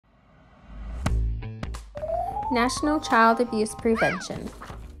National Child Abuse Prevention.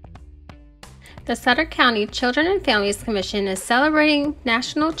 The Sutter County Children and Families Commission is celebrating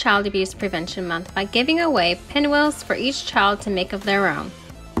National Child Abuse Prevention Month by giving away pinwheels for each child to make of their own.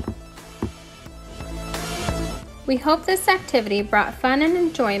 We hope this activity brought fun and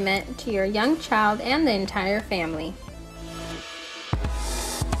enjoyment to your young child and the entire family.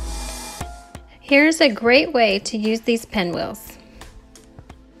 Here's a great way to use these pinwheels.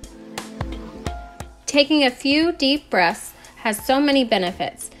 Taking a few deep breaths has so many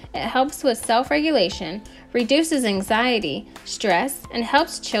benefits. It helps with self-regulation, reduces anxiety, stress, and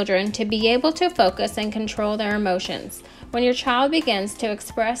helps children to be able to focus and control their emotions. When your child begins to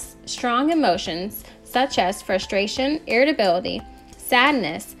express strong emotions, such as frustration, irritability,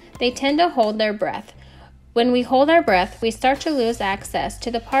 sadness, they tend to hold their breath. When we hold our breath, we start to lose access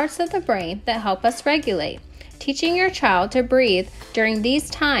to the parts of the brain that help us regulate. Teaching your child to breathe during these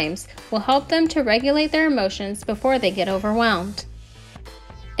times will help them to regulate their emotions before they get overwhelmed.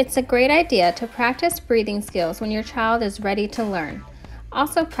 It's a great idea to practice breathing skills when your child is ready to learn.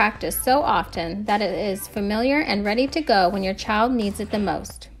 Also practice so often that it is familiar and ready to go when your child needs it the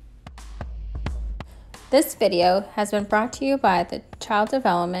most. This video has been brought to you by the Child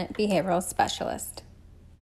Development Behavioral Specialist.